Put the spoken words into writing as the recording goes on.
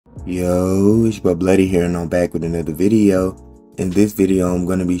Yo, it's your boy Bloody here, and I'm back with another video. In this video, I'm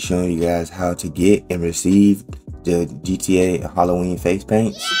going to be showing you guys how to get and receive the GTA Halloween face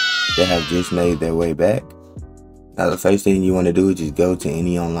paints that have just made their way back. Now, the first thing you want to do is just go to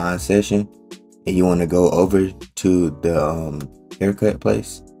any online session, and you want to go over to the haircut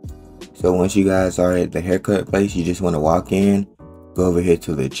place. So once you guys are at the haircut place, you just want to walk in, go over here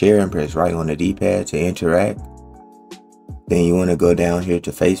to the chair and press right on the D-pad to interact. Then you want to go down here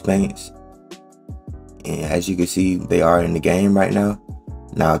to face paints, and as you can see, they are in the game right now.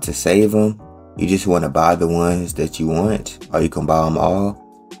 Now to save them, you just want to buy the ones that you want, or you can buy them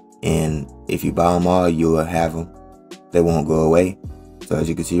all, and if you buy them all, you will have them. They won't go away. So as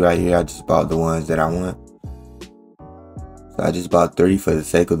you can see right here, I just bought the ones that I want. So I just bought 3 for the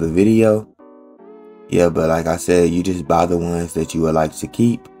sake of the video. Yeah, but like I said, you just buy the ones that you would like to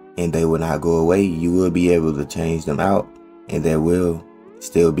keep, and they will not go away. You will be able to change them out, and they will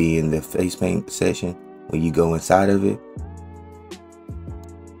still be in the face paint session when you go inside of it.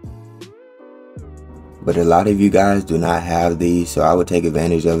 But a lot of you guys do not have these, so I would take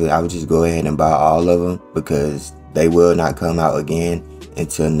advantage of it. I would just go ahead and buy all of them, because they will not come out again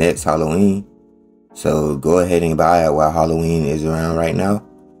until next Halloween. So go ahead and buy it while Halloween is around right now,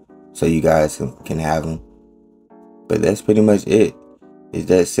 so you guys can have them. But that's pretty much it. It's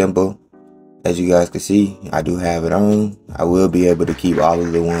that simple. As you guys can see, I do have it on. I will be able to keep all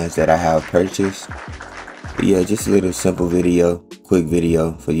of the ones that I have purchased. But yeah, just a little simple video, quick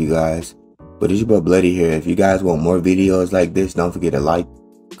video for you guys. But it's your boy Bloody here. If you guys want more videos like this, don't forget to like,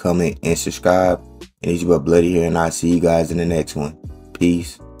 comment, and subscribe. And it's your boy Bloody here, and I'll see you guys in the next one.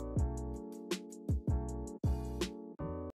 Peace.